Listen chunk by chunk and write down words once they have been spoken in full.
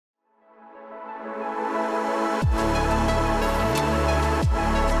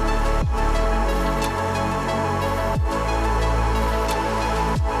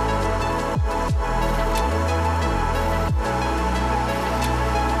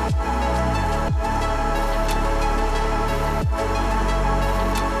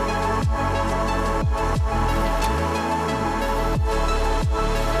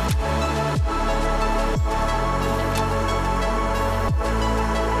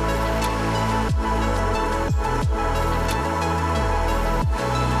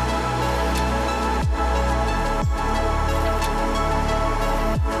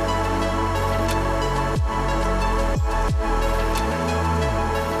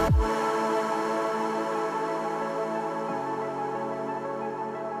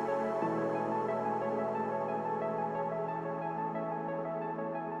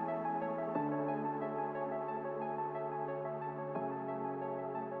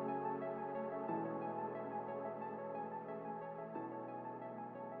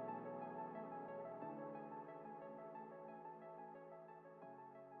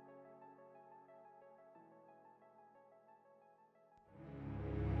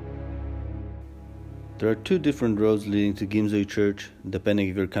There are two different roads leading to Gimsøy church, depending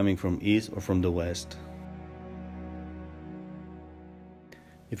if you're coming from east or from the west.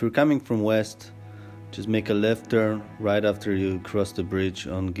 If you're coming from west, just make a left turn right after you cross the bridge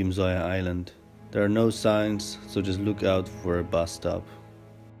on Gimsøy Island. There are no signs, so just look out for a bus stop.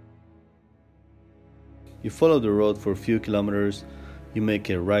 You follow the road for a few kilometers, you make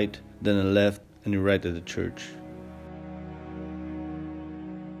a right, then a left, and you're right at the church.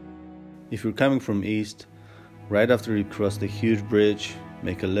 If you're coming from east, right after you cross the huge bridge,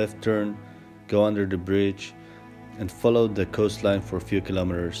 make a left turn, go under the bridge, and follow the coastline for a few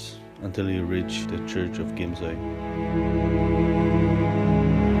kilometers until you reach the church of Gimsøy.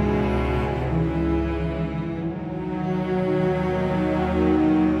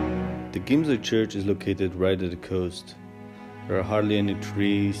 The Gimsøy church is located right at the coast. There are hardly any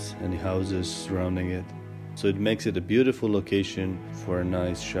trees, any houses surrounding it, so it makes it a beautiful location for a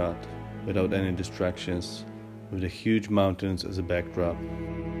nice shot, without any distractions, with the huge mountains as a backdrop.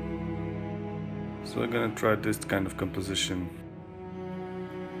 So we're gonna try this kind of composition.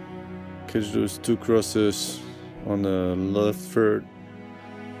 Catch those two crosses on the left third,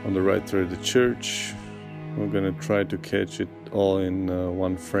 on the right third of the church. We're gonna try to catch it all in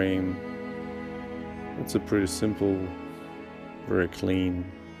one frame. It's a pretty simple, very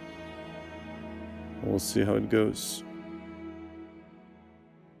clean. We'll see how it goes.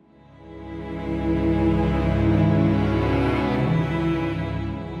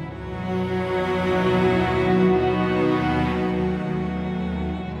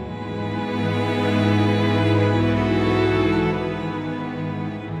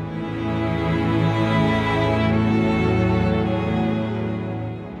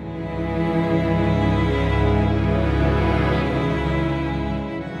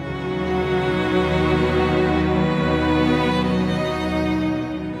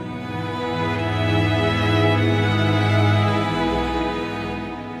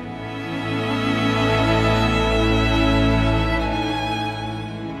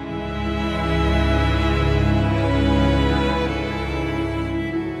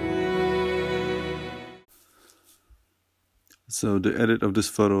 So the edit of this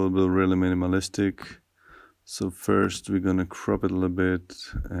photo will be really minimalistic. So first we're gonna crop it a little bit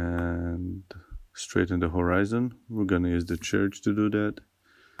and straighten the horizon. We're gonna use the church to do that.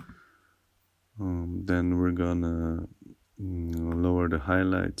 Then we're gonna lower the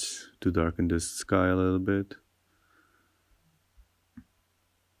highlights to darken the sky a little bit.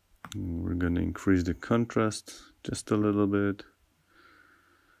 We're gonna increase the contrast just a little bit.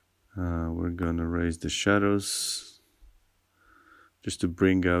 We're gonna raise the shadows, just to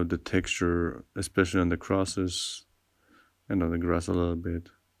bring out the texture, especially on the crosses and on the grass a little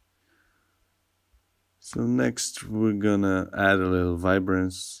bit. So next we're gonna add a little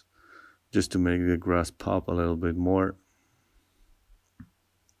vibrance, just to make the grass pop a little bit more.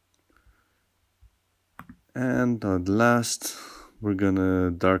 And at last, we're gonna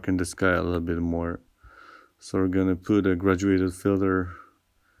darken the sky a little bit more. So we're gonna put a graduated filter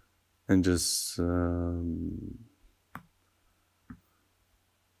and just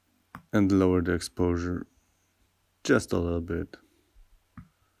and lower the exposure just a little bit.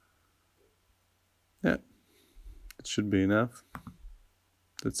 Yeah, it should be enough.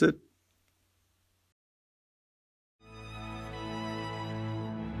 That's it.